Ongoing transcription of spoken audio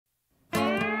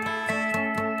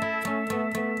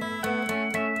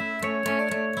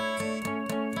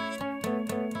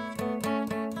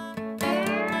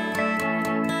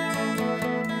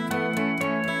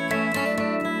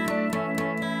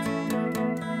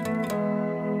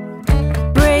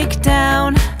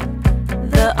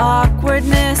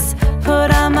awkwardness,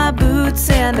 put on my boots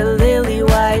and a lily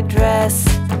white dress.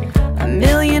 A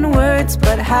million words,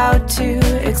 but how to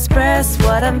express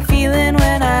what I'm feeling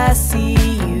when I see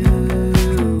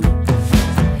you.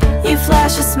 You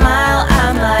flash a smile,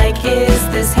 I'm like, is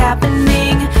this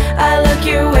happening? I look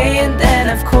your way and then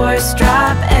of course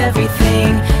drop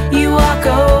everything. You walk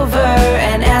over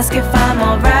and ask if I'm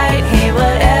alright. Hey,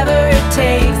 whatever it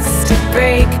takes to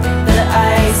break the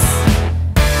ice.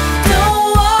 Don't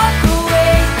walk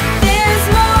away, there's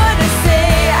more to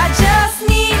say. I just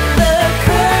need the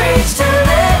courage to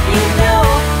let you know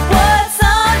what's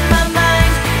on my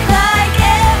mind. Like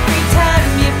every time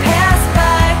you pass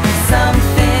by,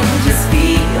 something just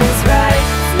feels right.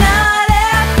 Not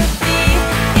apathy,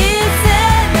 it's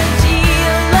energy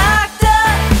locked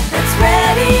up that's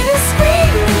ready to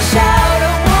scream and shout.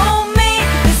 I won't make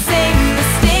the same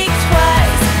mistake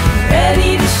twice.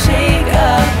 Ready to shake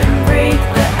up and break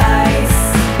the ice.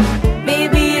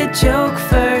 Maybe a joke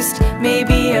first,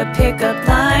 maybe a pickup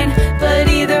line, but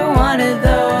either one of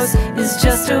those is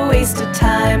just a waste of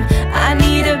time. I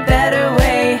need a better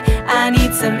way, I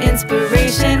need some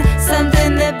inspiration,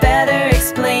 something that better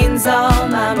explains all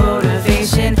my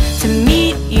motivation. To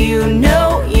meet you,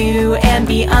 know you, and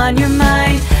be on your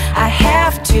mind. I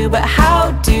have to, but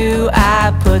how do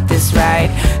I put this right?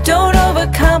 Don't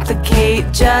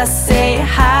overcomplicate, just say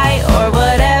hi or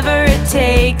whatever it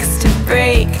takes to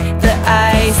break the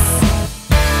ice.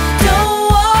 Don't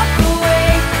walk away,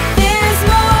 there's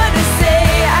more to say.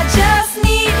 I just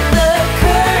need the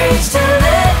courage to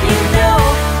let you know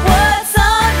what's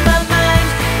on my mind.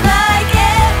 Like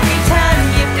every time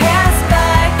you pass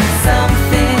by,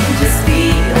 something just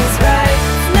feels right.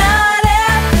 Not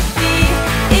apathy,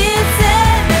 it's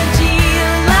energy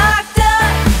locked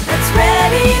up that's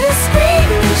ready to scream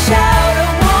and shout. I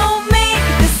won't make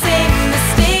the same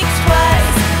mistake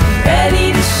twice. Ready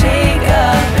to shake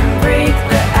up and break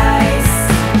the ice.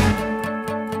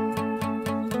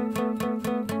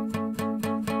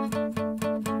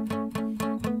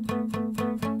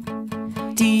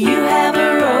 Do you have a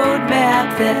roadmap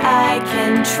that I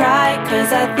can try?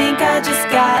 'Cause I think I just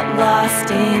got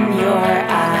lost in your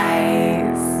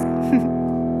eyes.